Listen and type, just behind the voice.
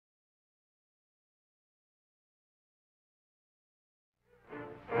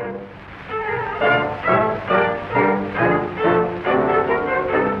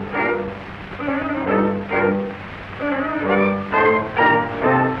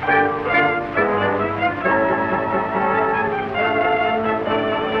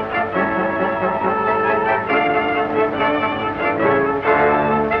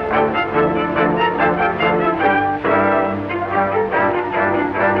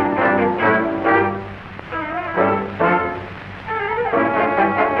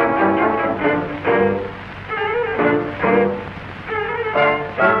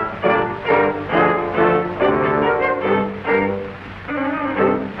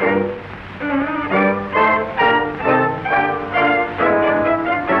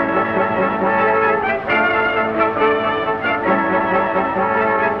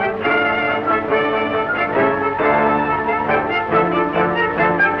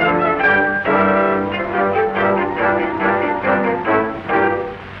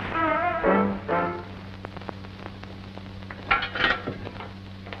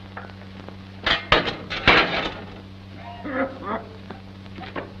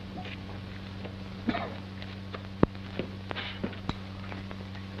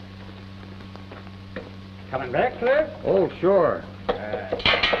Coming back, Cliff? Oh, sure.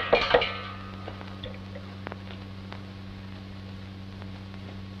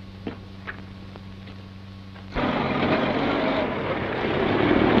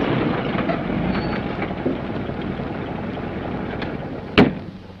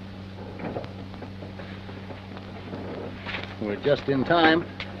 We're just in time.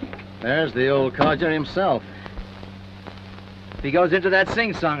 There's the old codger himself. He goes into that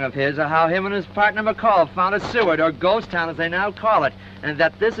sing-song of his of how him and his partner McCall found a Seward, or ghost town as they now call it, and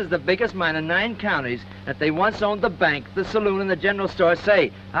that this is the biggest mine in 9 counties, that they once owned the bank, the saloon, and the general store.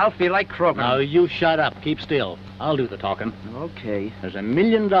 Say, I'll feel like croaking. Now, you shut up. Keep still. I'll do the talking. Okay. There's $1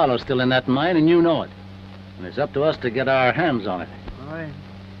 million still in that mine, and you know it. And it's up to us to get our hands on it. All right.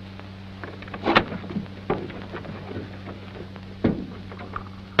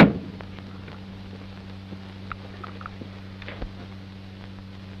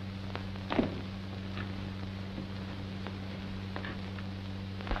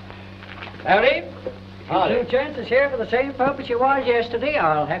 Howdy. Howdy. Two chances here for the same purpose you was yesterday.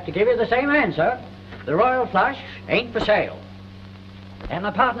 I'll have to give you the same answer. The Royal Flush ain't for sale. And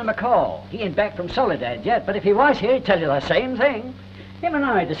my partner McCall, he ain't back from Soledad yet, but if he was here, he'd tell you the same thing. Him and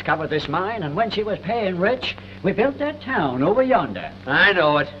I discovered this mine, and when she was paying rich, we built that town over yonder. I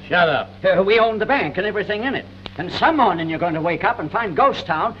know it. Shut up. We owned the bank and everything in it. And some morning you're going to wake up and find Ghost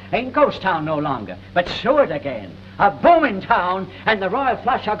Town ain't Ghost Town no longer, but Seward again. A booming town, and the Royal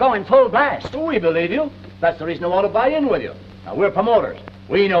Flush are going full blast. We believe you. That's the reason I want to buy in with you. Now, we're promoters.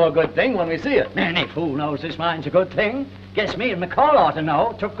 We know a good thing when we see it. Any fool knows this mine's a good thing. Guess me and McCall ought to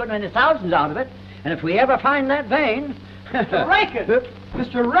know. Took good many thousands out of it. And if we ever find that vein... Rankin!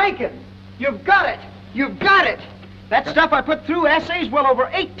 Mr. Rankin! You've got it! You've got it! That stuff I put through assays well over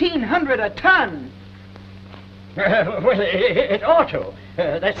 1,800 a ton. Well, it ought to.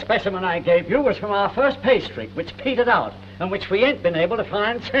 That specimen I gave you was from our first pay streak, which petered out, and which we ain't been able to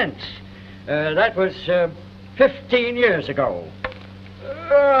find since. That was 15 years ago.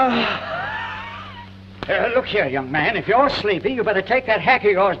 Look here, young man, if you're sleepy, you better take that hack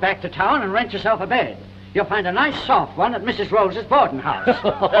of yours back to town and rent yourself a bed. You'll find a nice soft one at Mrs. Rose's boarding house.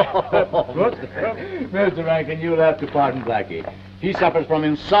 Mr. Rankin, you'll have to pardon Blackie. He suffers from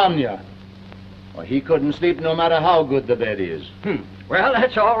insomnia. Well, he couldn't sleep no matter how good the bed is. Well,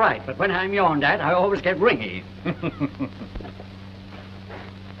 that's all right, but when I'm yawned at, I always get ringy.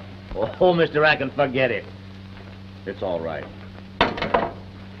 Oh, Mr. Rankin, forget it. It's all right.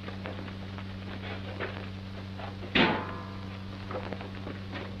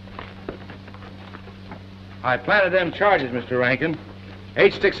 I planted them charges, Mr. Rankin.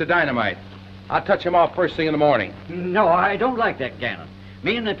 8 sticks of dynamite. I'll touch them off first thing in the morning. No, I don't like that, Gannon.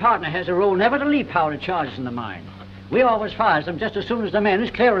 Me and the partner has a rule never to leave powder charges in the mine. We always fires them just as soon as the man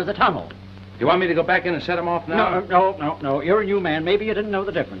is clear of the tunnel. Do you want me to go back in and set them off now? No. You're a new man. Maybe you didn't know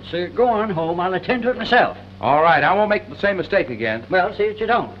the difference. Go on home. I'll attend to it myself. All right, I won't make the same mistake again. Well, see that you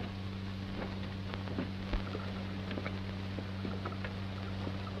don't.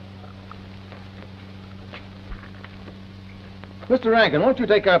 Mr. Rankin, won't you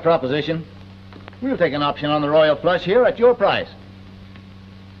take our proposition? We'll take an option on the Royal Flush here at your price.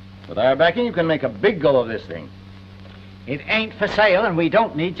 With our backing, you can make a big go of this thing. It ain't for sale, and we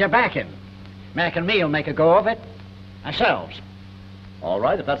don't need your backing. Mac and me'll make a go of it ourselves. All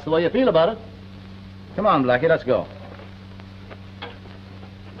right, if that's the way you feel about it. Come on, Blackie, let's go.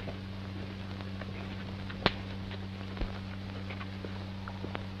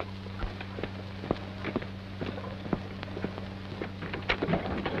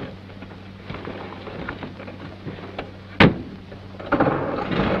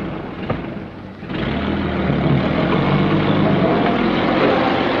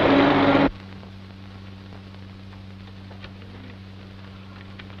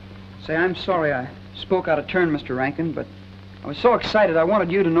 Say, I'm sorry I spoke out of turn, Mr. Rankin, but I was so excited I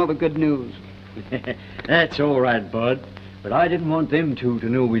wanted you to know the good news. That's all right, Bud. But I didn't want them two to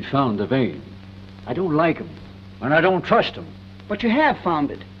know we'd found the vein. I don't like 'em, and I don't trust 'em. But you have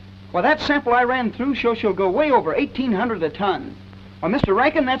found it. Why, that sample I ran through shows she'll go way over 1,800 a ton. Why, Mr.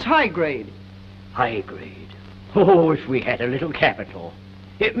 Rankin, that's high grade. High grade? Oh, if we had a little capital.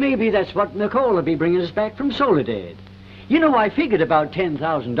 Maybe that's what McCall will be bringing us back from Soledad. You know, I figured about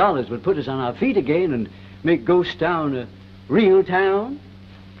 $10,000 would put us on our feet again and make Ghost Town a real town.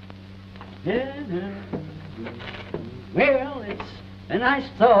 Well, it's a nice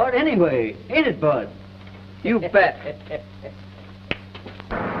thought anyway, ain't it, Bud? You bet.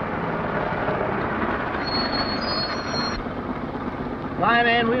 Fly,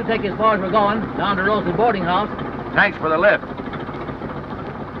 man, we'll take you as far as we're going, down to Rose's boarding house. Thanks for the lift.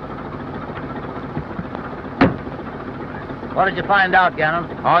 What did you find out,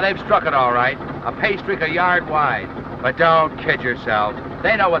 Gannon? Oh, they've struck it all right. A pay streak a yard wide. But don't kid yourselves.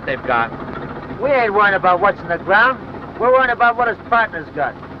 They know what they've got. We ain't worrying about what's in the ground. We're worrying about what his partner's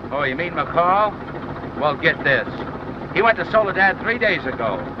got. Oh, you mean McCall? Well, get this. He went to Soledad 3 days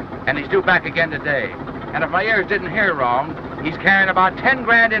ago, and he's due back again today. And if my ears didn't hear wrong, he's carrying about 10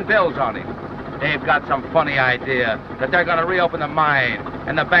 grand in bills on him. They've got some funny idea that they're going to reopen the mine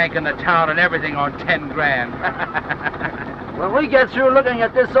and the bank and the town and everything on 10 grand. When we get through looking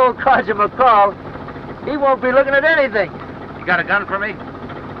at this old codger McCall, he won't be looking at anything. You got a gun for me?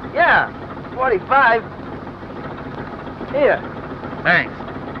 Yeah, 45. Here. Thanks.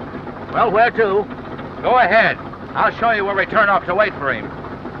 Well, where to? Go ahead. I'll show you where we turn off to wait for him.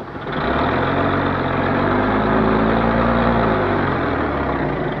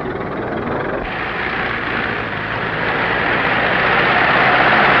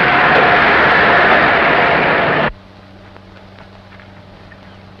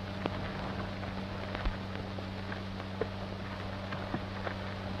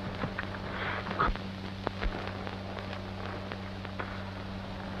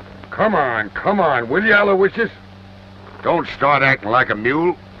 Come on, will you, Aloysius? Don't start acting like a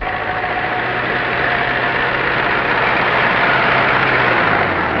mule.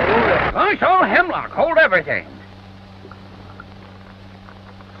 Oh, so Hemlock, hold everything.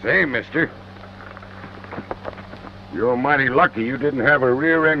 Say, mister, you're mighty lucky you didn't have a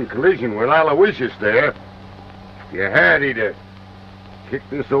rear-end collision with Aloysius there. If you had, he'd have kicked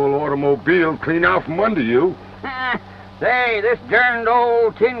this old automobile clean out from under you. Say, this darned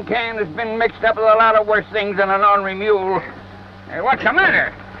old tin can has been mixed up with a lot of worse things than an ornery mule. Hey, what's the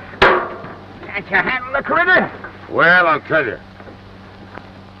matter? Can't you handle the critter? Well, I'll tell you.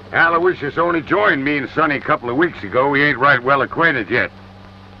 Aloysius only joined me and Sonny a couple of weeks ago. We ain't right well acquainted yet.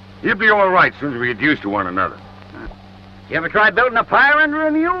 He'll be all right as soon as we get used to one another. You ever try building a fire under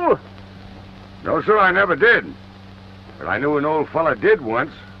a mule? No, sir, I never did. But I knew an old fella did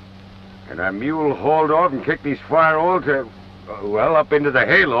once. And that mule hauled off and kicked his fire all to, well, up into the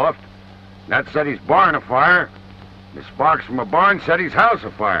hayloft. That set his barn afire. The sparks from a barn set his house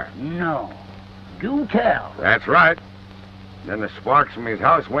afire. No. Do tell. That's right. Then the sparks from his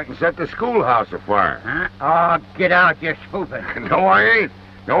house went and set the schoolhouse afire. Huh? Oh, get out, you're spoofing. No, I ain't.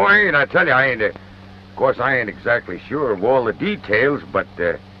 No, I ain't. I tell you, I ain't. Of course, I ain't exactly sure of all the details, but,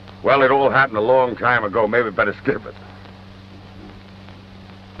 well, it all happened a long time ago. Maybe better skip it.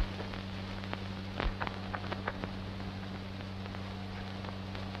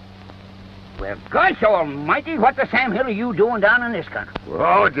 Well, gosh almighty, what the Sam Hill are you doing down in this country?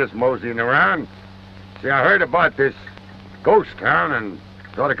 Well, just moseying around. See, I heard about this ghost town and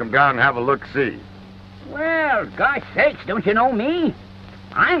thought I'd come down and have a look-see. Well, gosh sakes, don't you know me?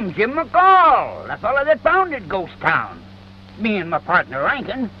 I'm Jim McCall, the fellow that founded Ghost Town. Me and my partner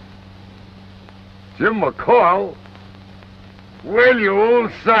Rankin. Jim McCall? Well, you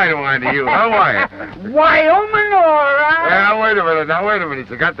old sidewinder, you. How are you? Wyoming, all right. Now, wait a minute.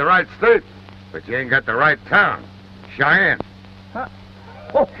 You got the right state, but you ain't got the right town. Cheyenne. Huh?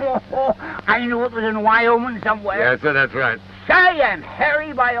 I knew it was in Wyoming somewhere. Yes, sir, that's right. Cheyenne,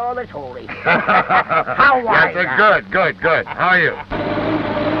 Harry, by all that's holy. How are you? Yes, sir, good. How are you?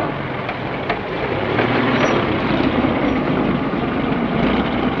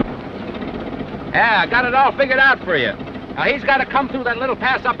 Yeah, I got it all figured out for you. Now, he's got to come through that little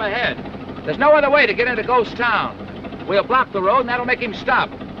pass up ahead. There's no other way to get into Ghost Town. We'll block the road, and that'll make him stop.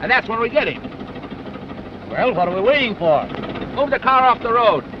 And that's when we get him. Well, what are we waiting for? Move the car off the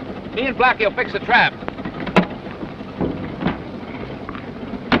road. Me and Blackie will fix the trap.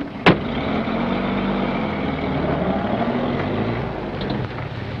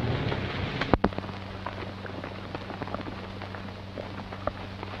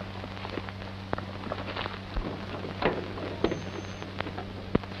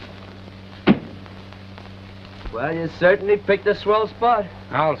 Well, you certainly picked a swell spot.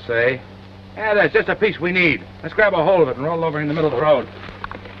 I'll say. Yeah, there's just a piece we need. Let's grab a hold of it and roll over in the middle of the road.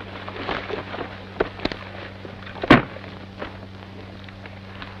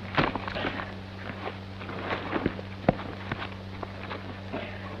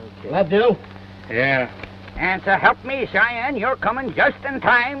 Will that do? Yeah. And to help me, Cheyenne, you're coming just in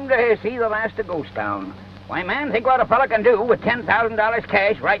time to see the last of Ghost Town. Why, man, think what a fella can do with $10,000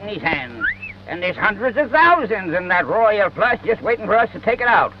 cash right in his hands. And there's hundreds of thousands in that royal flush just waiting for us to take it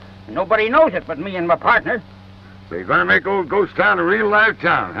out. Nobody knows it but me and my partner. So you're gonna make old Ghost Town a real live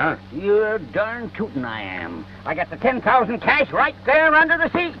town, huh? You're darn tootin' I am. I got the 10,000 cash right there under the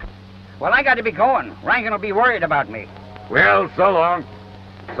seat. Well, I got to be going. Rankin will be worried about me. Well, so long.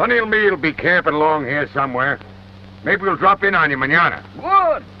 Sonny and me'll be camping along here somewhere. Maybe we'll drop in on you mañana.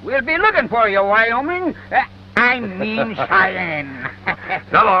 Good. We'll be looking for you, Wyoming. I mean Cheyenne.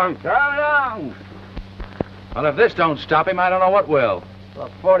 So long. So long. Well, if this don't stop him, I don't know what will.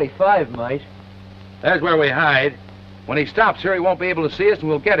 Well, 45 might. There's where we hide. When he stops here, he won't be able to see us, and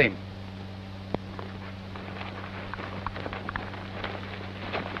we'll get him.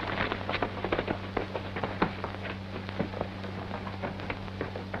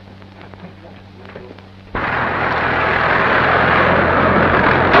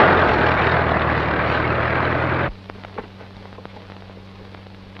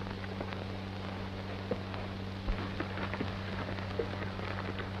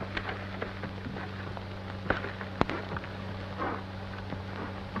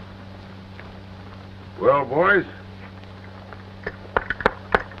 Well, boys,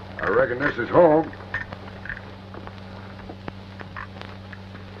 I reckon this is home.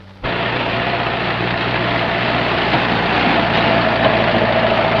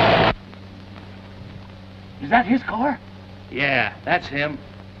 Is that his car? Yeah, that's him.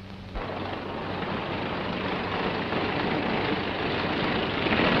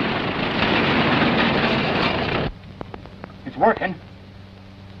 It's working.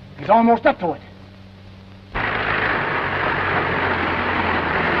 He's almost up to it.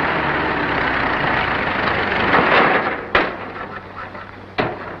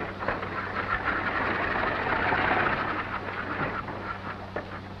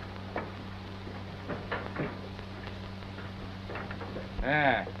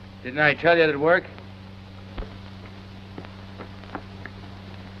 Didn't I tell you it'd work?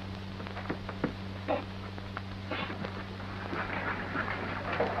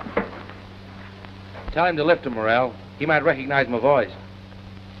 Tell him to lift him, Morrell. He might recognize my voice.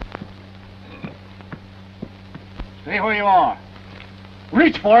 Stay where you are.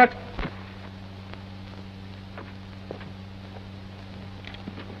 Reach for it.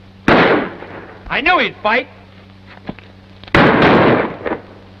 I knew he'd fight.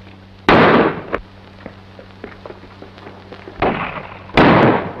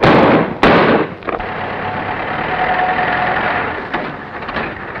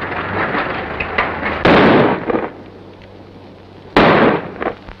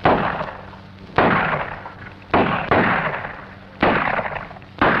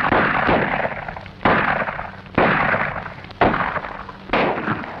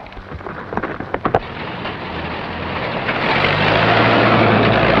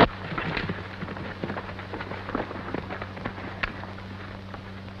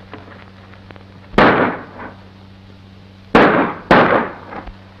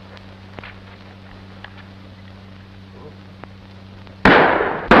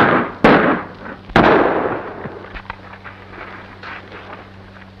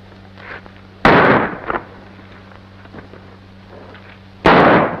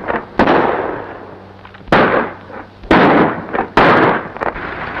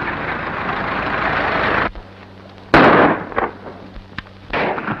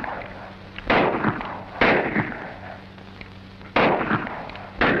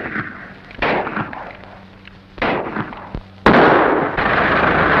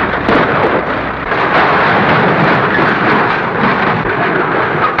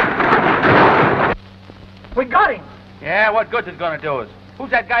 Yeah, what good's it gonna do us? Who's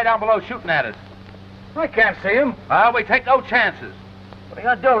that guy down below shooting at us? I can't see him. Well, we take no chances. What are you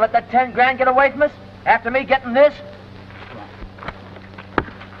gonna do, let that 10 grand get away from us? After me getting this?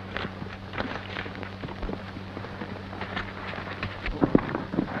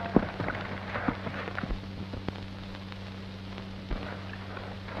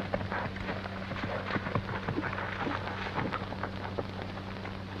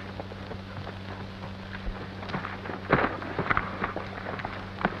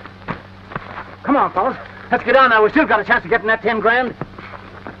 Come on, fellas. Let's get on now. We've still got a chance of getting that 10 grand.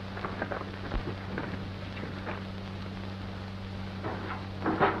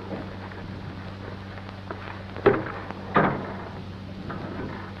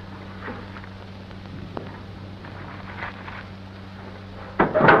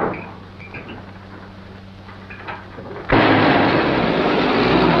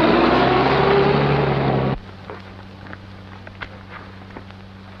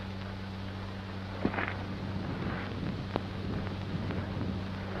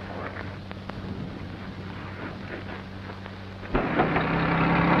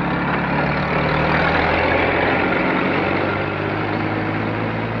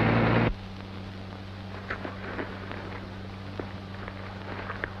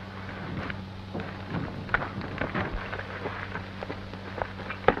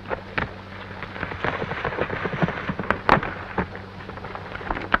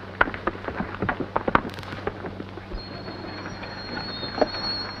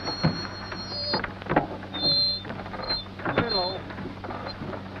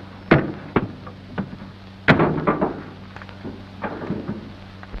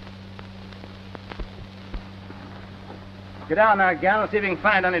 Get down there, gal, and see if you can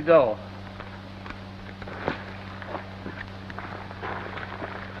find any dough.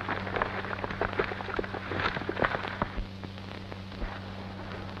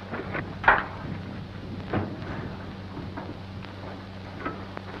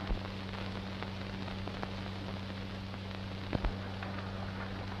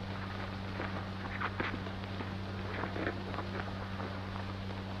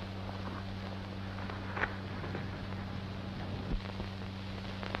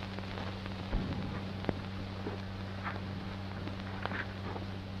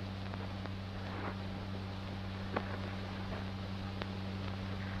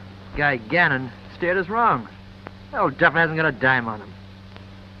 Guy Gannon steered us wrong. Old Duffer hasn't got a dime on him.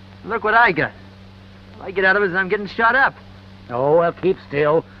 Look what I got. All I get out of it is I'm getting shot up. Oh, well, keep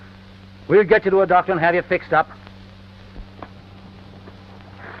still. We'll get you to a doctor and have you fixed up.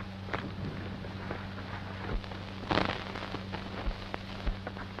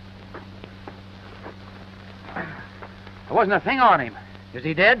 There wasn't a thing on him. Is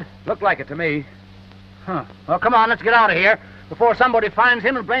he dead? Looked like it to me. Huh. Well, come on, let's get out of here before somebody finds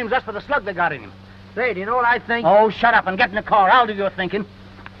him and blames us for the slug they got in him. Say, do you know what I think? Oh, shut up and get in the car. I'll do your thinking.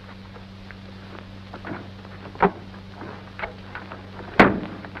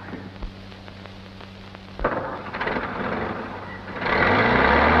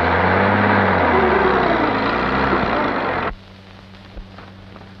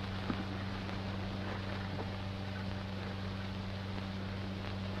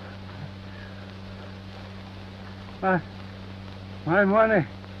 My money.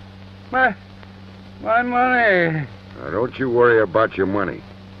 My money. Now, don't you worry about your money.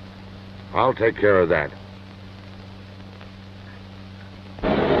 I'll take care of that.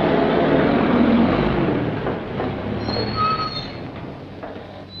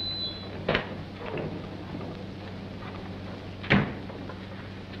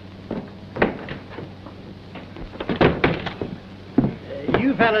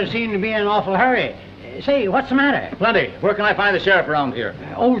 You fellas seem to be in an awful hurry. Say, what's the matter? Plenty. Where can I find the sheriff around here?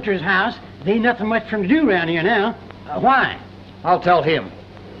 Over to his house. There ain't nothing much for him to do around here now. Why? I'll tell him.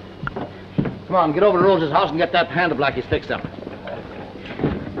 Come on, get over to Rose's house and get that hand of Blackie's fixed up.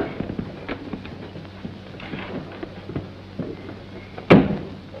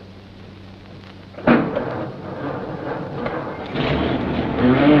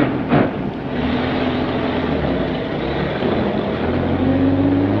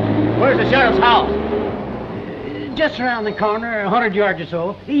 Where's the sheriff's house? Just around the corner, 100 yards or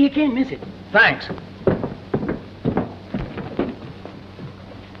so. You can't miss it. Thanks.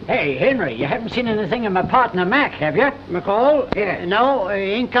 Hey, Henry, you haven't seen anything of my partner, Mac, have you? McCall? Yeah. No,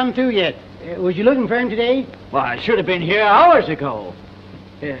 he ain't come through yet. Was you looking for him today? Well, I should have been here hours ago.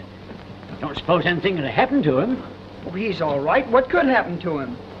 Don't suppose anything could have happened to him? Oh, he's all right. What could happen to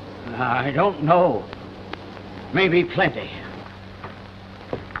him? I don't know. Maybe plenty.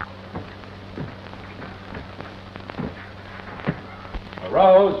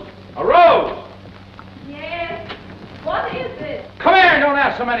 Rose! A Rose! Yes? What is it? Come here and don't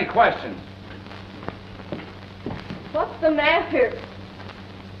ask so many questions. What's the matter?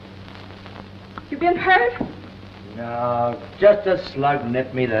 You been hurt? No, just a slug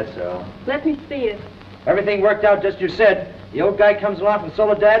nipped me, that's all. Let me see it. Everything worked out just as you said. The old guy comes along from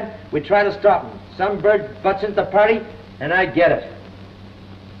Soledad, we try to stop him. Some bird butts into the party, and I get it.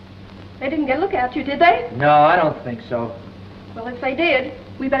 They didn't get a look at you, did they? No, I don't think so. Well, if they did,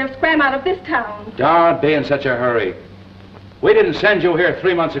 we better scram out of this town. Don't be in such a hurry. We didn't send you here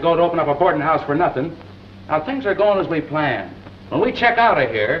 3 months ago to open up a boarding house for nothing. Now, things are going as we planned. When we check out of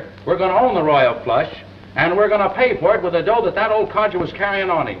here, we're going to own the Royal Flush, and we're going to pay for it with the dough that old codger was carrying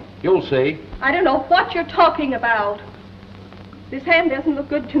on him. You'll see. I don't know what you're talking about. This hand doesn't look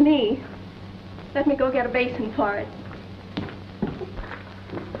good to me. Let me go get a basin for it.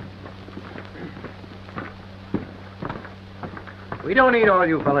 We don't need all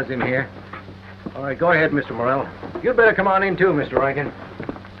you fellas in here. All right, go ahead, Mr. Morrell. You'd better come on in, too, Mr. Rankin.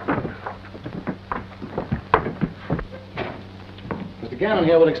 Mr. Gannon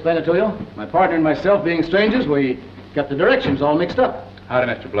here will explain it to you. My partner and myself, being strangers, we got the directions all mixed up.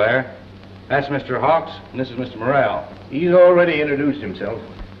 Howdy, Mr. Blair. That's Mr. Hawks, and this is Mr. Morrell. He's already introduced himself.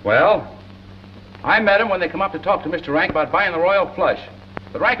 Well, I met him when they come up to talk to Mr. Rank about buying the Royal Flush.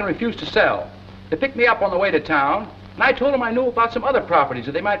 But Rankin refused to sell. They picked me up on the way to town, and I told them I knew about some other properties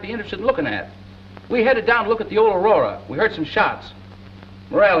that they might be interested in looking at. We headed down to look at the old Aurora. We heard some shots.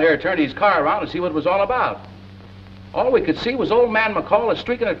 Morrell here turned his car around to see what it was all about. All we could see was old man McCall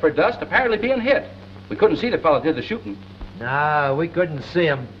streaking it for dust, apparently being hit. We couldn't see the fellow that did the shooting. Nah, we couldn't see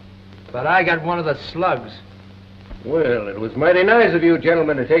him. But I got one of the slugs. Well, it was mighty nice of you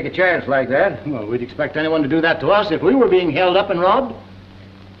gentlemen to take a chance like that. Well, we'd expect anyone to do that to us if we were being held up and robbed.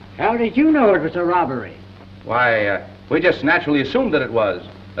 How did you know it was a robbery? Why, we just naturally assumed that it was.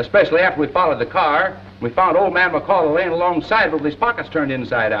 Especially after we followed the car. We found old man McCall laying alongside it with his pockets turned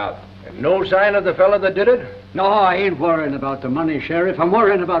inside out. And no sign of the fellow that did it? No, I ain't worrying about the money, Sheriff. I'm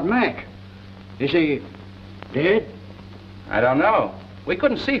worrying about Mac. Is he dead? I don't know. We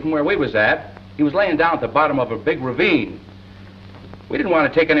couldn't see from where we was at. He was laying down at the bottom of a big ravine. We didn't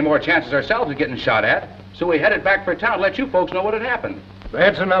want to take any more chances ourselves of getting shot at, so we headed back for town to let you folks know what had happened.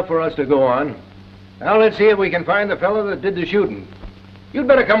 That's enough for us to go on. Now let's see if we can find the fellow that did the shooting. You'd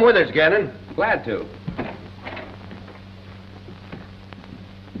better come with us, Gannon. Glad to.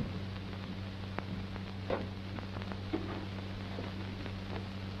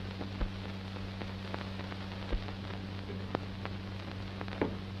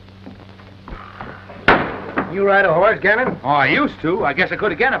 You ride a horse, Gannon? Oh, I used to. I guess I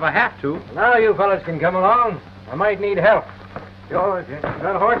could again if I have to. Now you fellas can come along. I might need help. Got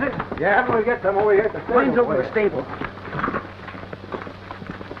horses? Yeah, we'll get some over here at the stable. Mine's over the stable.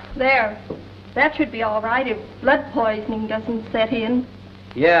 There. That should be all right if blood poisoning doesn't set in.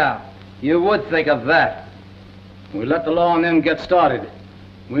 Yeah, you would think of that. We let the law and them get started.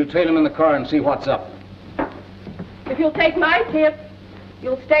 We'll trail him in the car and see what's up. If you'll take my tip,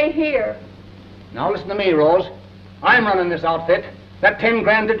 you'll stay here. Now listen to me, Rose. I'm running this outfit. That 10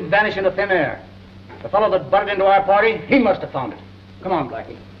 grand didn't vanish into thin air. The fellow that butted into our party, he must have found it. Come on,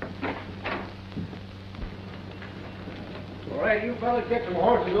 Blackie. All right, you fellas get some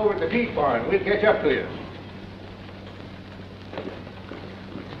horses over at the feed barn. We'll catch up to you.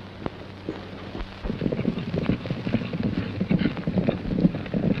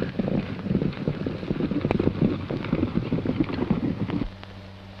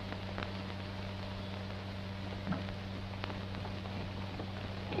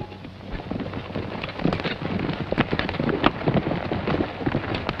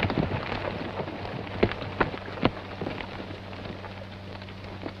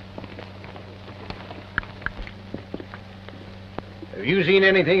 Have you seen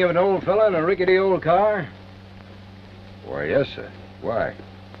anything of an old fella in a rickety old car? Why, yes, sir. Why?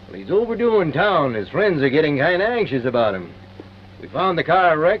 Well, he's overdue in town. His friends are getting kind of anxious about him. We found the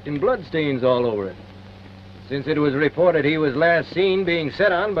car wrecked and bloodstains all over it. Since it was reported he was last seen being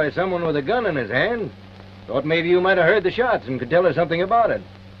set on by someone with a gun in his hand, thought maybe you might have heard the shots and could tell us something about it.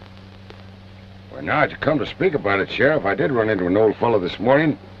 Well, now that you come to speak about it, Sheriff, I did run into an old fellow this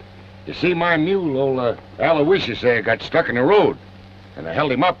morning. You see, my mule, old Aloysius there, got stuck in the road. And I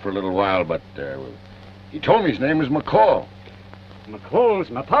held him up for a little while, but he told me his name was McCall. McCall's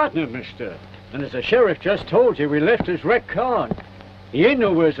my partner, mister. And as the sheriff just told you, we left his wrecked car. He ain't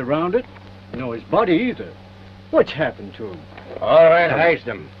nowheres around it. Nor his body either. What's happened to him? All right, heist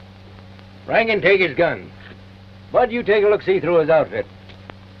him. Rankin, take his gun. Bud, you take a look-see through his outfit.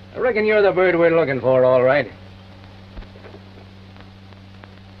 I reckon you're the bird we're looking for, all right.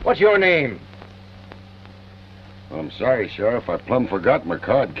 What's your name? I'm sorry, Sheriff. I plumb forgot my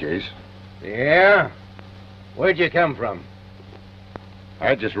card case. Yeah? Where'd you come from?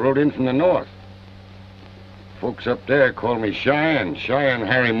 I just rode in from the north. Folks up there call me Cheyenne. Cheyenne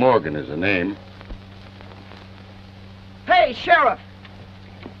Harry Morgan is the name. Hey, Sheriff!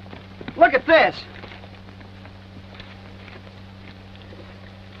 Look at this.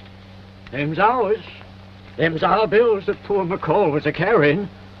 Them's ours. Them's our bills that poor McCall was a-carrying.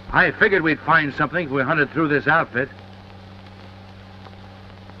 I figured we'd find something if we hunted through this outfit.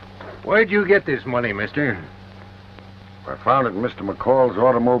 Where'd you get this money, mister? I found it in Mr. McCall's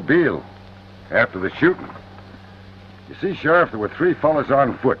automobile after the shooting. You see, Sheriff, there were 3 fellas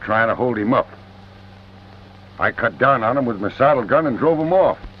on foot trying to hold him up. I cut down on him with my saddle gun and drove him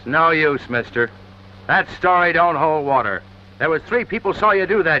off. It's no use, mister. That story don't hold water. There was 3 people saw you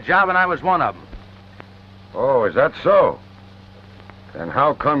do that job, and I was one of them. Oh, is that so? Then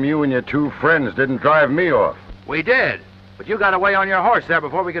how come you and your 2 friends didn't drive me off? We did, but you got away on your horse there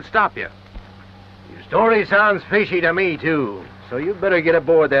before we could stop you. Your story sounds fishy to me, too. So you'd better get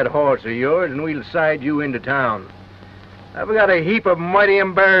aboard that horse of yours, and we'll side you into town. I've got a heap of mighty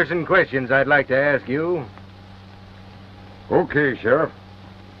embarrassing questions I'd like to ask you. Okay, Sheriff.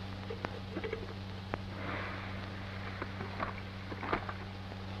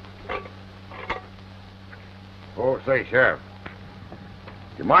 Oh, say, Sheriff.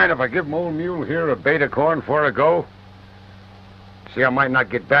 You mind if I give my old mule here a bait of corn before I go? See, I might not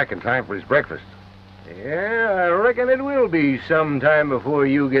get back in time for his breakfast. Yeah, I reckon it will be some time before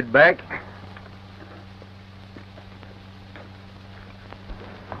you get back.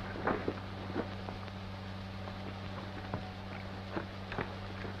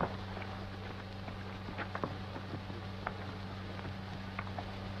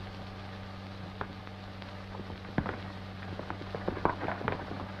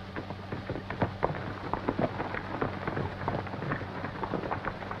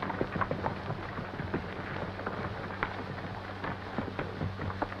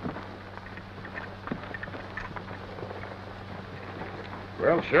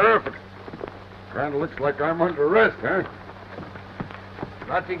 Well, Sheriff, it kind of looks like I'm under arrest, huh?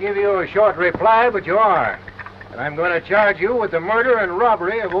 Not to give you a short reply, but you are. And I'm going to charge you with the murder and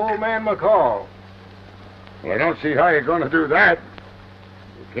robbery of old man McCall. Well, I don't see how you're going to do that.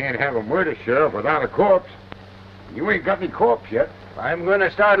 You can't have a murder, Sheriff, without a corpse. You ain't got any corpse yet. I'm going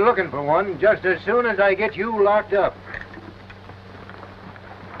to start looking for one just as soon as I get you locked up.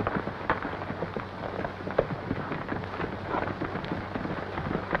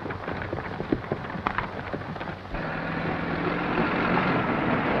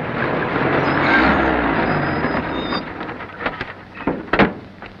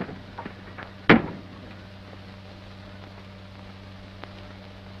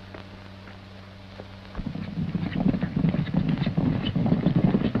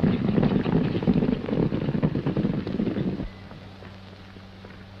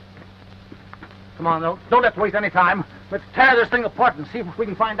 Come on, don't let's waste any time. Let's tear this thing apart and see if we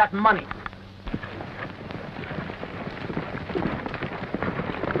can find that money.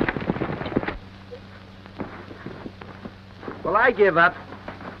 Well, I give up.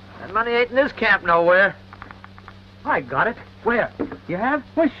 That money ain't in this camp nowhere. I got it. Where? You have?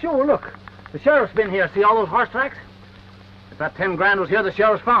 Well, sure, look. The sheriff's been here. See all those horse tracks? If that 10 grand was here, the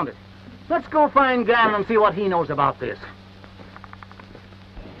sheriff's found it. Let's go find Graham and see what he knows about this.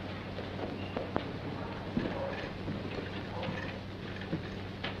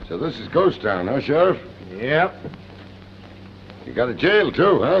 So this is Ghost Town, huh, Sheriff? Yep. You got a jail,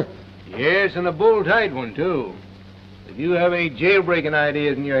 too, huh? Yes, and a bull-tight one, too. If you have any jailbreaking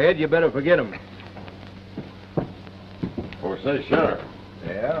ideas in your head, you better forget them. Oh, say, Sheriff,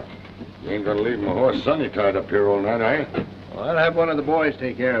 Yeah? you ain't gonna leave my horse Sonny tied up here all night, eh? Well, I'll have one of the boys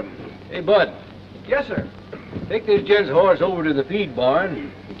take care of him. Hey, Bud, Yes, sir. take this gent's horse over to the feed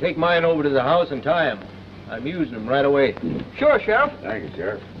barn and take mine over to the house and tie him. I'm using him right away. Sure, Sheriff. Thank you,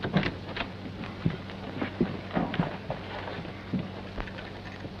 Sheriff.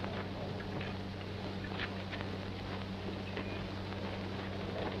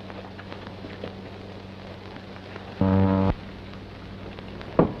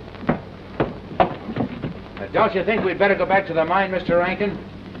 Don't you think we'd better go back to the mine, Mr. Rankin?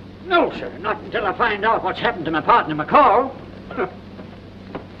 No, sir. Not until I find out what's happened to my partner, McCall.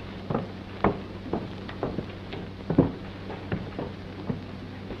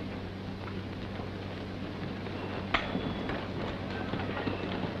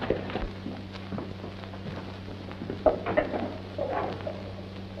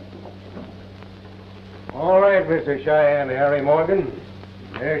 All right, Mr. Cheyenne Harry Morgan.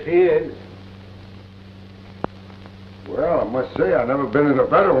 There she is. Well, I must say, I've never been in a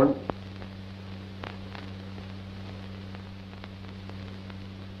better one.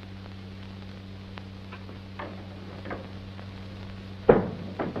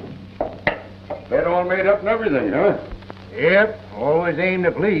 Bed all made up and everything, huh? Yep, always aim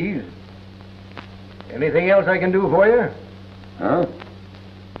to please. Anything else I can do for you? Huh?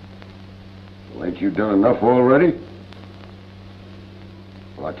 Well, ain't you done enough already?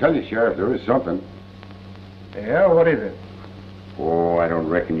 Well, I tell you, Sheriff, there is something. Yeah, what is it? Oh, I don't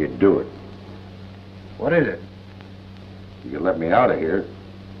reckon you'd do it. What is it? You can let me out of here.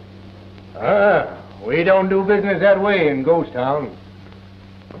 We don't do business that way in Ghost Town.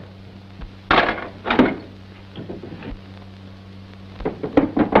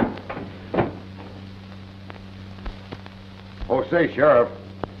 Oh, say, Sheriff,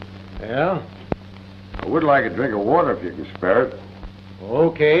 Yeah? I would like a drink of water if you can spare it.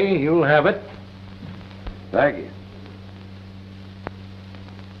 Okay, you'll have it. Thank you.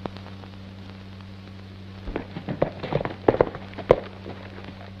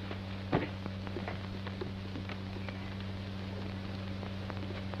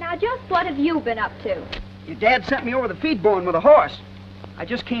 Now, just what have you been up to? Your dad sent me over the feed barn with a horse. I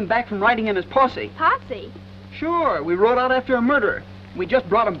just came back from riding in his posse. Posse? Sure, we rode out after a murderer. We just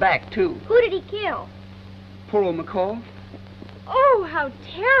brought him back, too. Who did he kill? Poor old McCall. Oh, how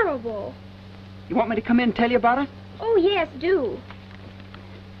terrible. You want me to come in and tell you about it? Oh, yes, do.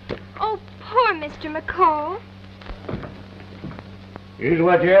 Oh, poor Mr. McCall. Here's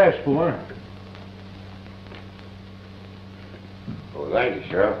what you asked for. Oh, thank you,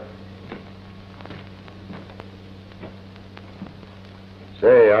 Sheriff.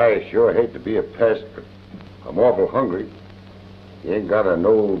 Say, I sure hate to be a pest, but I'm awful hungry. You ain't got an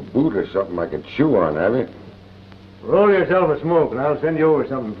old boot or something I could chew on, have you? Roll yourself a smoke, and I'll send you over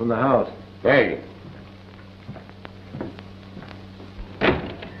something from the house. Thank you.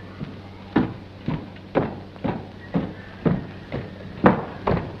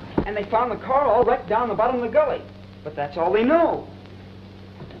 And they found the car all wrecked down the bottom of the gully. But that's all they know.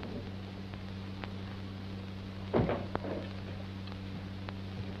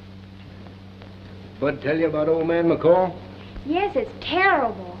 Bud tell you about old man McCall? Yes, it's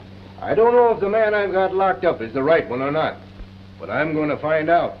terrible. I don't know if the man I've got locked up is the right one or not, but I'm going to find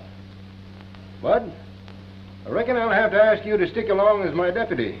out. Bud, I reckon I'll have to ask you to stick along as my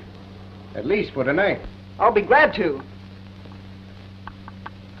deputy, at least for tonight. I'll be glad to.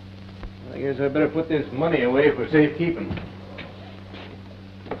 I guess I better put this money away for safekeeping.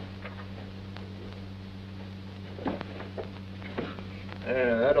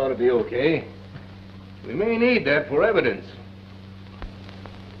 That ought to be okay. We may need that for evidence.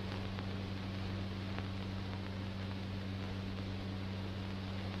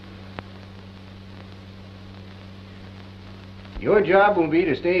 Your job will be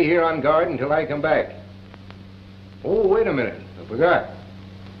to stay here on guard until I come back. Oh, wait a minute. I forgot.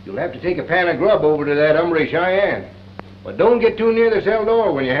 You'll have to take a pan of grub over to that Humbre Cheyenne. But don't get too near the cell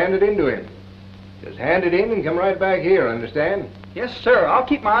door when you hand it in to him. Just hand it in and come right back here, understand? Yes, sir. I'll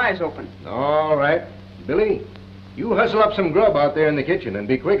keep my eyes open. All right. Billy, you hustle up some grub out there in the kitchen and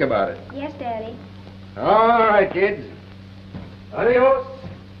be quick about it. Yes, Daddy. All right, kids. Adios.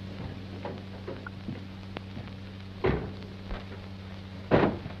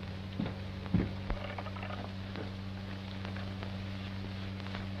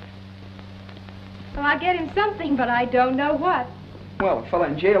 Well, I'll get him something, but I don't know what. Well, a fellow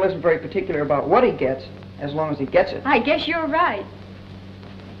in jail isn't very particular about what he gets, as long as he gets it. I guess you're right.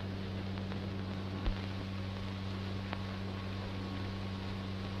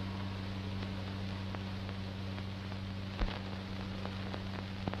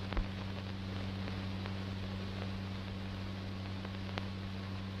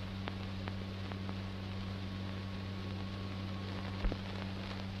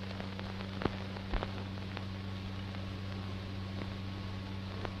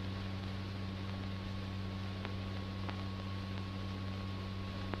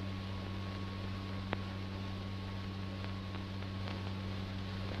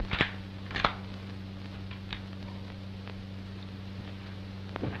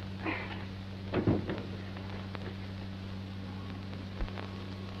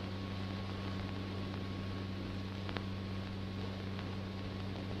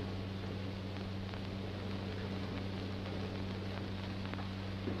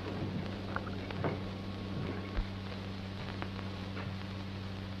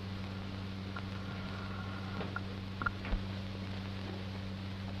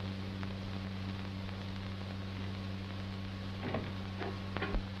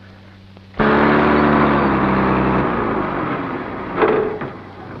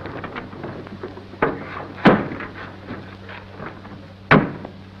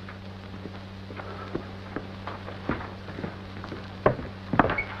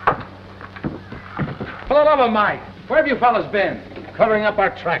 For the love of Mike, where have you fellas been? Covering up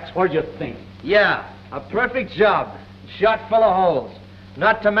our tracks. What'd you think? Yeah, a perfect job. Shot full of holes.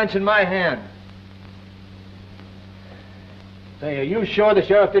 Not to mention my hand. Say, are you sure the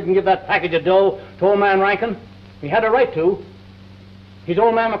sheriff didn't give that package of dough to old man Rankin? He had a right to. He's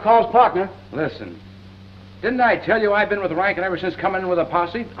old man McCall's partner. Listen, didn't I tell you I've been with Rankin ever since coming in with a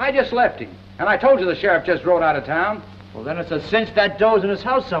posse? I just left him. And I told you the sheriff just rode out of town. Well, then it's a cinch that dough's in his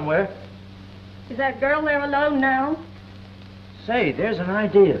house somewhere. Is that girl there alone now? Say, there's an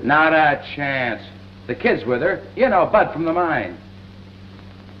idea. Not a chance. The kid's with her. You know, Bud from the mine.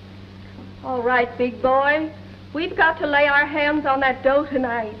 All right, big boy. We've got to lay our hands on that dough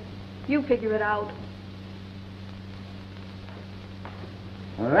tonight. You figure it out.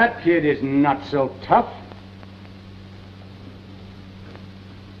 Well, that kid is not so tough.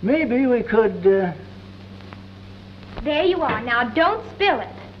 Maybe we could, There you are. Now, don't spill it.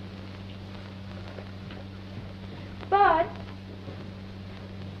 Bud,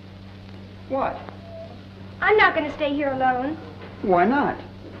 What? I'm not going to stay here alone. Why not?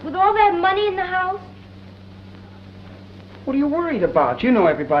 With all that money in the house? What are you worried about? You know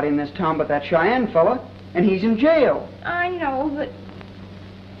everybody in this town but that Cheyenne fella, and he's in jail. I know, but...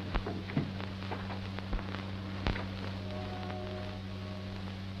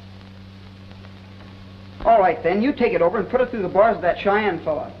 All right, then, you take it over and put it through the bars of that Cheyenne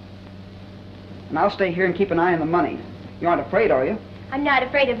fella. And I'll stay here and keep an eye on the money. You aren't afraid, are you? I'm not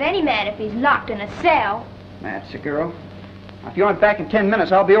afraid of any man if he's locked in a cell. That's a girl. Now, if you aren't back in 10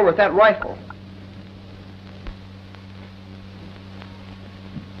 minutes, I'll be over with that rifle.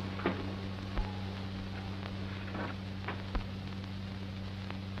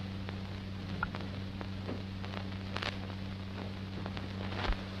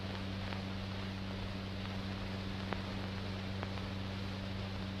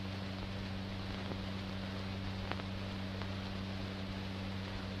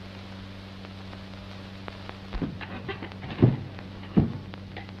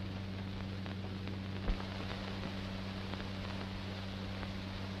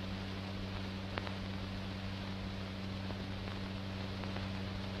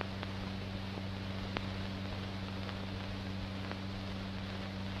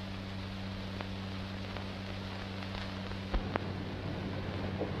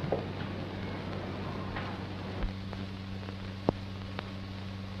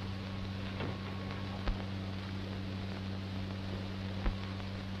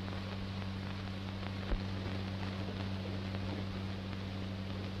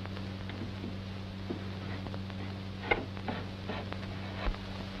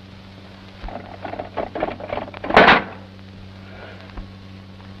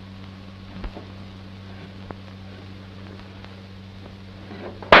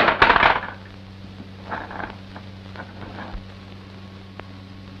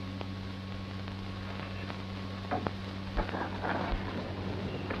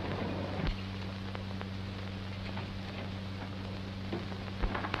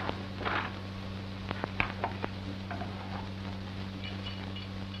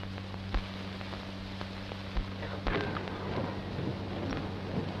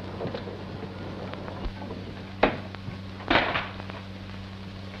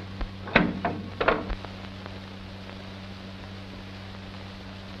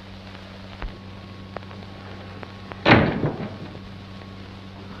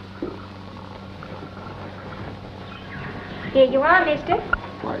 Here you are, mister.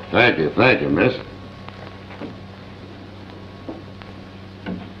 Why, thank you, miss.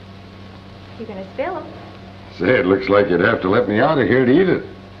 You're gonna spill them. Say, it looks like you'd have to let me out of here to eat it.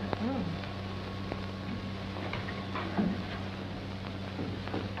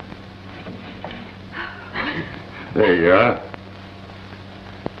 There you are.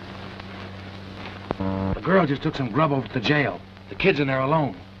 The girl just took some grub over to the jail. The kid's in there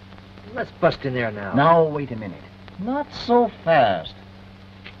alone. Let's bust in there now. Now, wait a minute. Not so fast.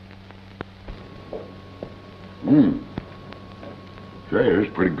 Say, there's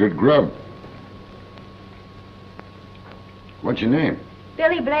pretty good grub. What's your name?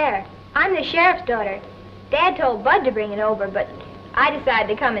 Billy Blair. I'm the sheriff's daughter. Dad told Bud to bring it over, but I decided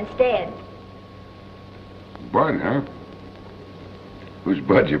to come instead. Bud, huh? Who's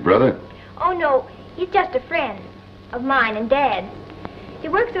Bud, your brother? Oh, no, he's just a friend of mine and Dad's. He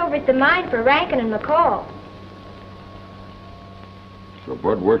works over at the mine for Rankin and McCall. So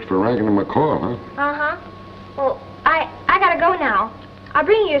Bud works for Rankin and McCall, huh? Uh-huh. Well, I gotta go now. I'll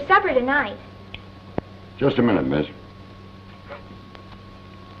bring you your supper tonight. Just a minute, miss.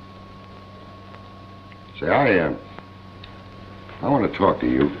 Say, I want to talk to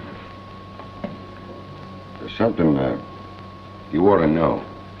you. There's something, you ought to know.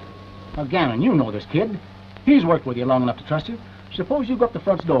 Now, Gannon, you know this kid. He's worked with you long enough to trust you. Suppose you go up the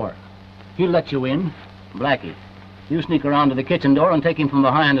front door. He'll let you in. Blackie, you sneak around to the kitchen door and take him from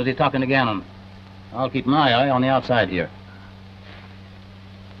behind as he's talking to Gannon. I'll keep my eye on the outside here.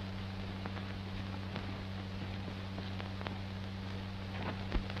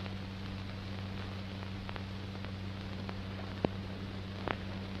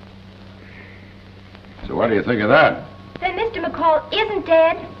 So what do you think of that? Then Mr. McCall isn't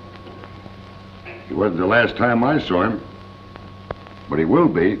dead? He wasn't the last time I saw him. But he will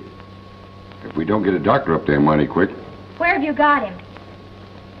be, if we don't get a doctor up there mighty quick. Where have you got him?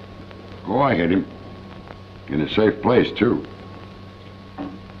 Oh, I hid him. In a safe place, too.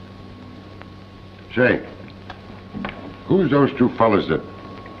 Say, who's those two fellas that...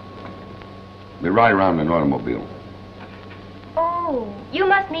 They ride around in an automobile? Oh, you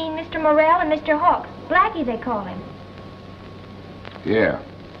must mean Mr. Morrell and Mr. Hawks. Blackie, they call him. Yeah.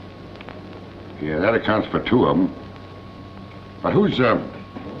 Yeah, that accounts for two of them. But who's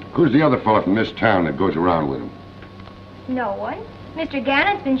the other fella from this town that goes around with him? No one. Mr.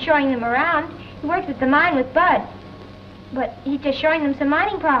 Gannon's been showing them around. He works at the mine with Bud. But he's just showing them some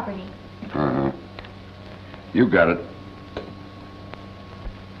mining property. Uh-huh. You got it.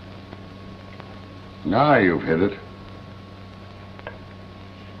 Now you've hit it.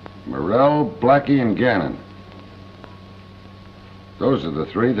 Morrell, Blackie, and Gannon. Those are the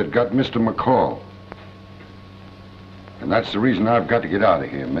three that got Mr. McCall. And that's the reason I've got to get out of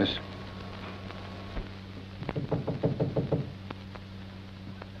here, miss.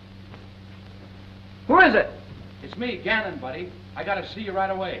 Who is it? It's me, Gannon, buddy. I gotta see you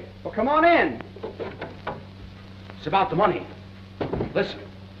right away. Well, come on in. It's about the money. Listen,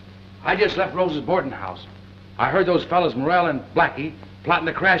 I just left Rose's boarding house. I heard those fellas, Morrell and Blackie, plotting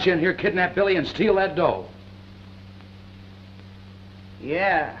to crash in here, kidnap Billy, and steal that dough.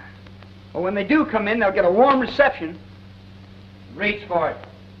 Yeah. Well, when they do come in, they'll get a warm reception. Reach for it.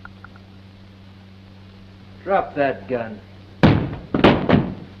 Drop that gun.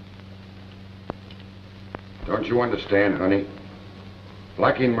 Don't you understand, honey?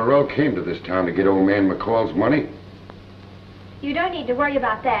 Blackie and Morrell came to this town to get old man McCall's money. You don't need to worry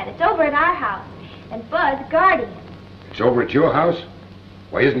about that. It's over at our house. And Bud's guarding it. It's over at your house?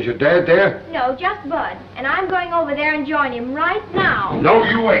 Why, isn't your dad there? No, just Bud. And I'm going over there and join him right now. No,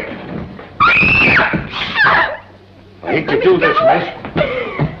 you ain't. I hate to do this, miss.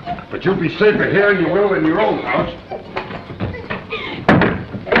 But you'll be safer here than you will in your own house.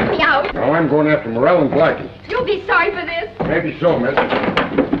 Let me out. Now I'm going after Morrell and Blackie. You'll be sorry for this. Maybe so, miss.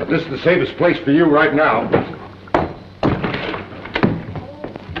 But this is the safest place for you right now.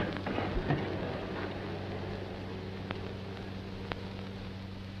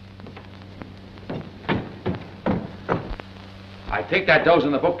 I think that dough's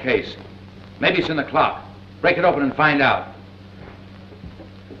in the bookcase. Maybe it's in the clock. Break it open and find out.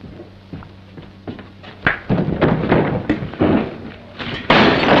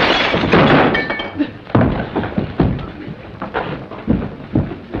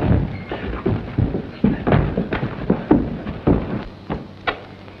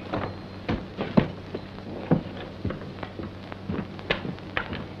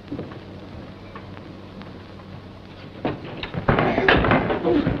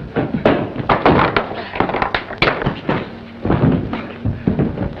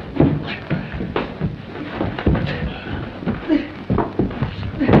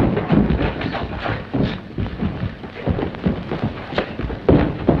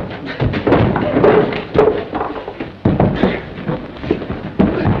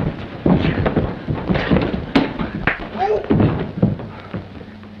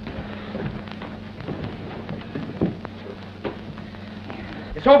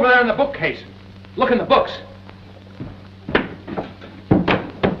 It's over there in the bookcase. Look in the books.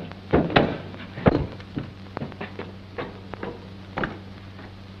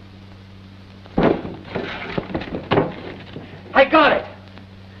 I got it.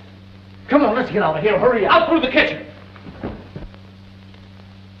 Come on, let's get out of here. Hurry up. Out through the kitchen.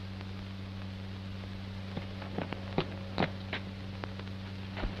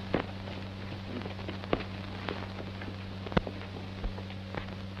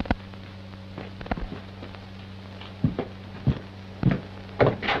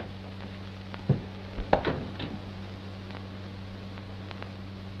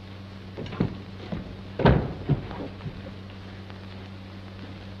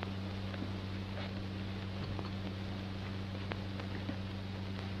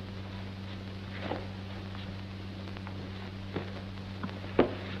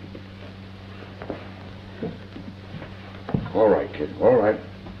 All right, kid, all right.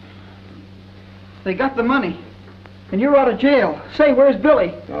 They got the money. And you're out of jail. Say, where's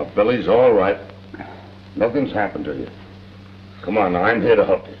Billy? Now, Billy's all right. Nothing's happened to you. Come on, now, I'm here to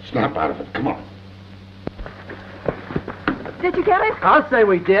help you. Snap out of it, come on. Did you get it? I'll say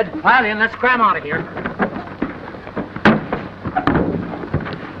we did. Pile in, let's cram out of here.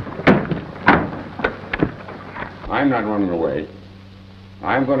 I'm not running away.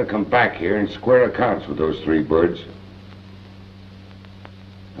 I'm going to come back here and square accounts with those three birds.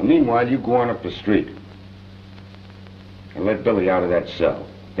 And meanwhile, you go on up the street and let Billy out of that cell.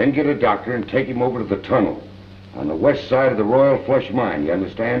 Then get a doctor and take him over to the tunnel on the west side of the Royal Flush Mine, you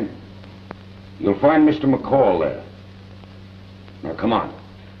understand? You'll find Mr. McCall there. Now, come on.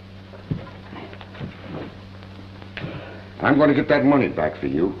 I'm going to get that money back for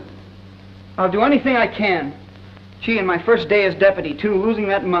you. I'll do anything I can. Gee, and my first day as deputy, too, losing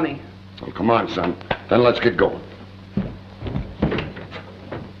that money. Well, come on, son. Then let's get going.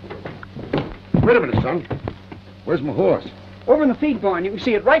 Wait a minute, son. Where's my horse? Over in the feed barn. You can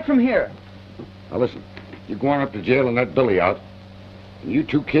see it right from here. Now, listen. You go on up to jail and let Billy out. And you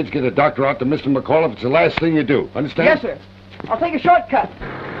two kids get a doctor out to Mr. McCall if it's the last thing you do. Understand? Yes, sir. I'll take a shortcut.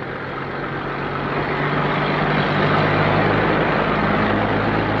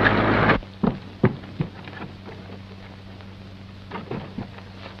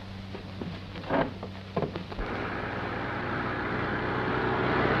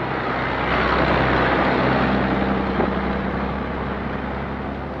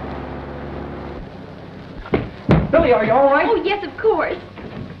 Billy, are you all right? Oh, yes, of course.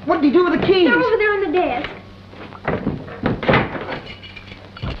 What did he do with the keys? They're over there on the desk.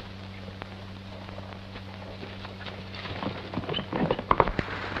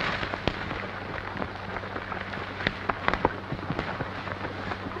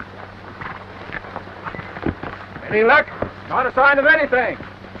 Any luck? Not a sign of anything.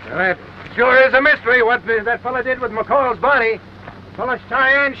 Well, that sure is a mystery what that fella did with McCall's body. Fella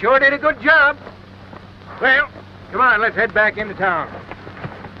Cheyenne sure did a good job. Well, come on, let's head back into town.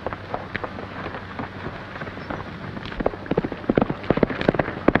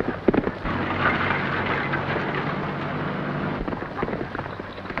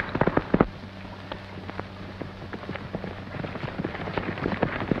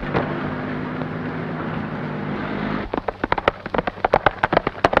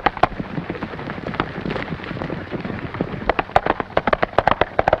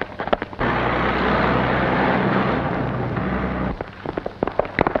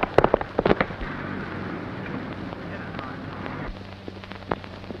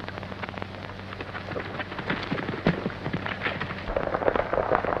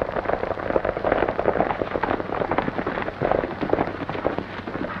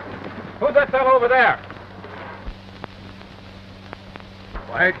 Over there.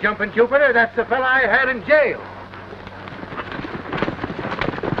 Why, Jumping Jupiter, that's the fella I had in jail.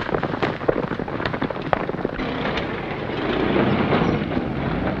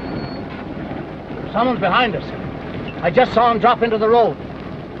 Someone's behind us. I just saw him drop into the road.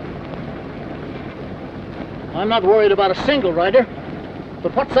 I'm not worried about a single rider,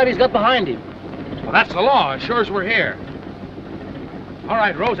 but what's that he's got behind him? Well, that's the law, as sure as we're here. All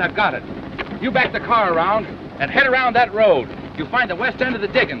right, Rose, I've got it. You back the car around and head around that road. You'll find the west end of the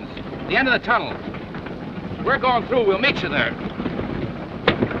diggings, the end of the tunnel. We're going through. We'll meet you there.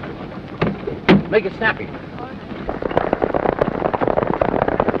 Make it snappy.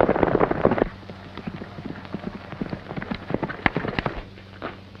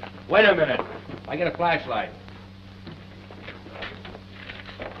 Wait a minute. I get a flashlight.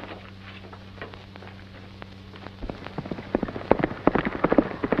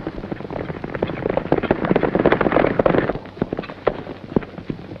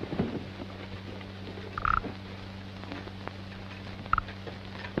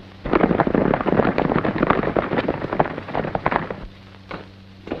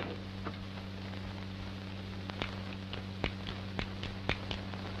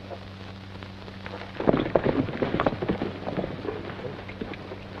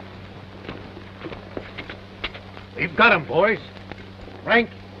 got him, boys. Frank,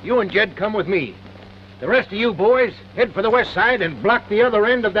 you and Jed come with me. The rest of you boys, head for the west side and block the other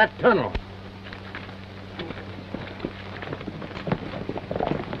end of that tunnel.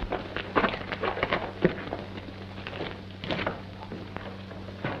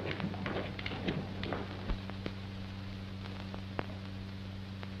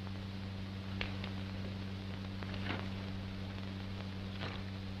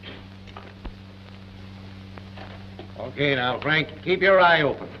 Okay, now, Frank, keep your eye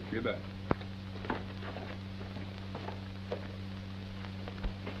open. You bet.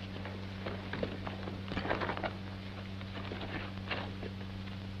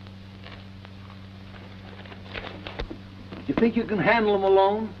 You think you can handle him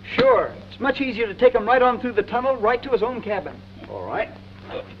alone? Sure. It's much easier to take him right on through the tunnel, right to his own cabin. All right.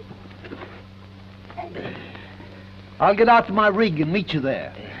 I'll get out to my rig and meet you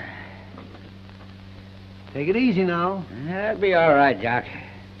there. Take it easy now. That'll be all right, Doc.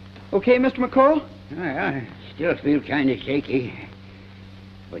 Okay, Mr. McCall? I still feel kind of shaky.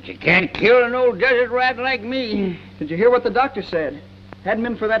 But you can't kill an old desert rat like me. Did you hear what the doctor said? Hadn't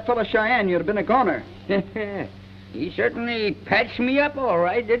been for that fellow Cheyenne, you'd have been a goner. He certainly patched me up all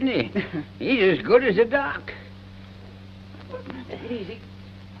right, didn't he? He's as good as a doc. Take it easy.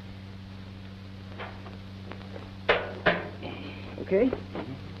 Okay?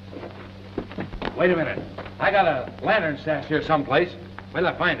 Wait a minute. I got a lantern stashed here someplace. Where'd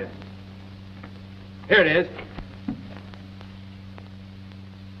I find it? Here it is.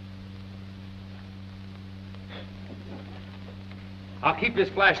 I'll keep this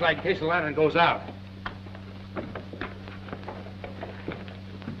flashlight in case the lantern goes out.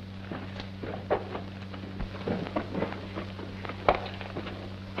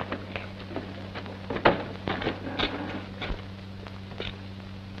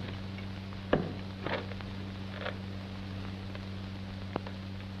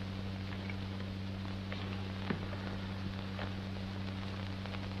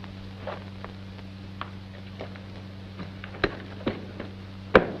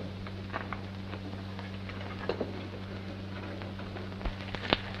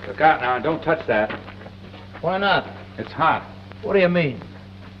 Look out now and don't touch that. Why not? It's hot. What do you mean?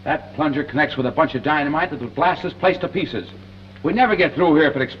 That plunger connects with a bunch of dynamite that would blast this place to pieces. We'd never get through here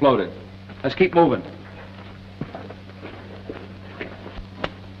if it exploded. Let's keep moving.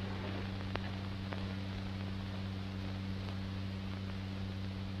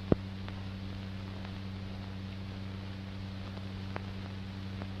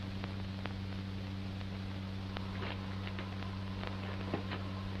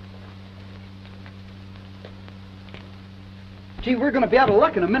 Gee, we're going to be out of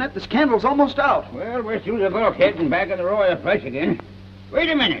luck in a minute. This candle's almost out. Well, we're through the bulkhead and back of the Royal Flush again.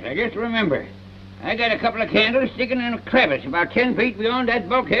 Wait a minute, I just remember. I got a couple of candles sticking in a crevice about 10 feet beyond that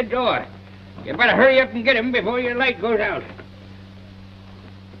bulkhead door. You better hurry up and get 'em before your light goes out.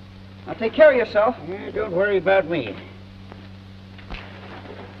 Now take care of yourself. Yeah, don't worry about me.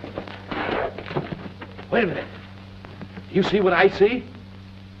 Wait a minute. You see what I see?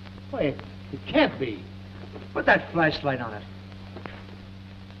 Wait, it can't be. Put that flashlight on it.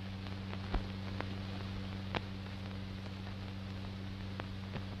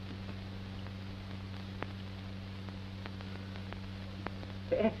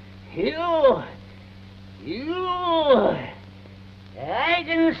 I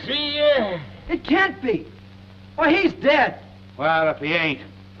can see you. It can't be. Why, he's dead. Well, if he ain't,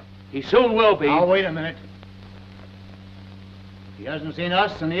 he soon will be. Now, wait a minute. He hasn't seen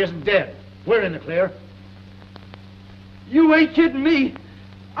us, and he isn't dead. We're in the clear. You ain't kidding me.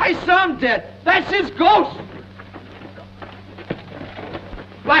 I saw him dead. That's his ghost.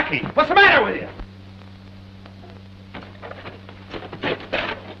 Blackie, what's the matter with you?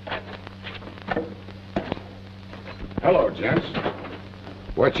 Hello, gents.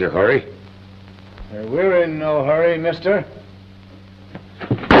 What's your hurry? We're in no hurry, mister.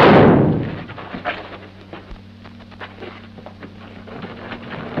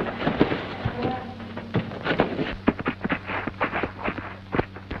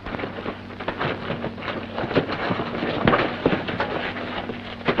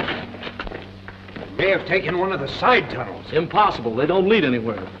 May have taken one of the side tunnels. Impossible. They don't lead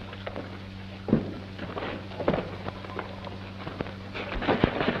anywhere.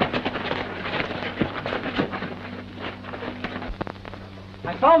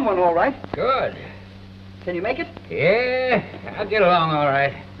 I found one all right. Good. Can you make it? Yeah, I'll get along all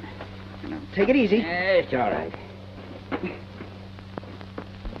right. Take it easy. Yeah, it's all right.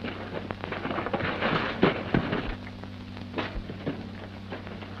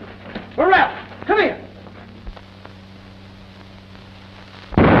 Earl, come here.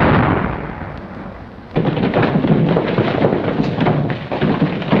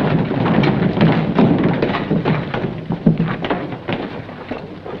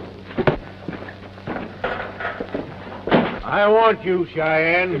 I want you,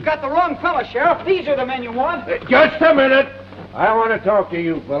 Cheyenne. You've got the wrong fella, Sheriff. These are the men you want. Just a minute. I want to talk to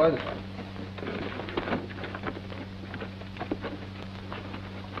you, fellas.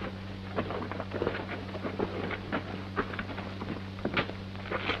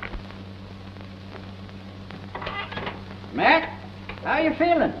 Mac, how you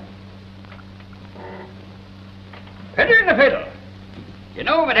feeling? Fiddler in the fiddle. You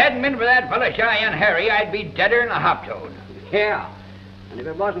know, if it hadn't been for that fella Cheyenne Harry, I'd be deader than a hop-toad. Yeah, and if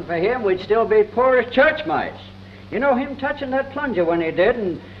it wasn't for him, we'd still be poor as church mice. You know, him touching that plunger when he did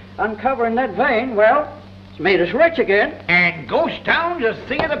and uncovering that vein, well, it's made us rich again. And ghost town's a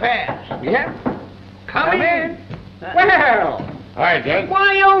thing of the past. Yeah. Come in. Well. Hi, Jen.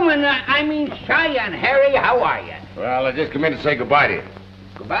 Wyoming, I mean Cheyenne Harry, how are you? Well, I just come in to say goodbye to you.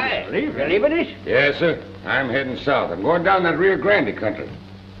 Goodbye. You leaving us? Yes, sir. I'm heading south. I'm going down that Rio Grande country.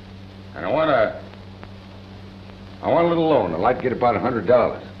 And I want a little loan. I'd like to get about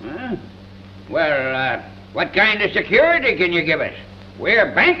 $100. Huh? Well, what kind of security can you give us?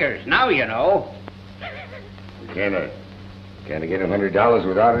 We're bankers now, you know. Can I get $100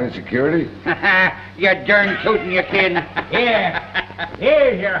 without any security? You darn tootin' you kid.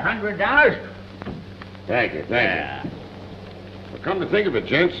 Here's your $100. Thank you. Well, come to think of it,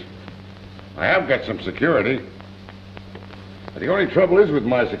 gents, I have got some security. But the only trouble is with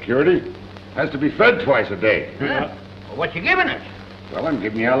my security, has to be fed twice a day. Huh? Well, what you giving us? Well, I'm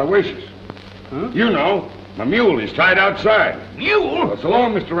giving you Aloysius. Huh? You know, my mule. He's tied outside. Mule? Well, so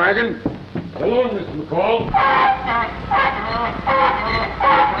long, Mr. Rankin. So long, Mr. McCall.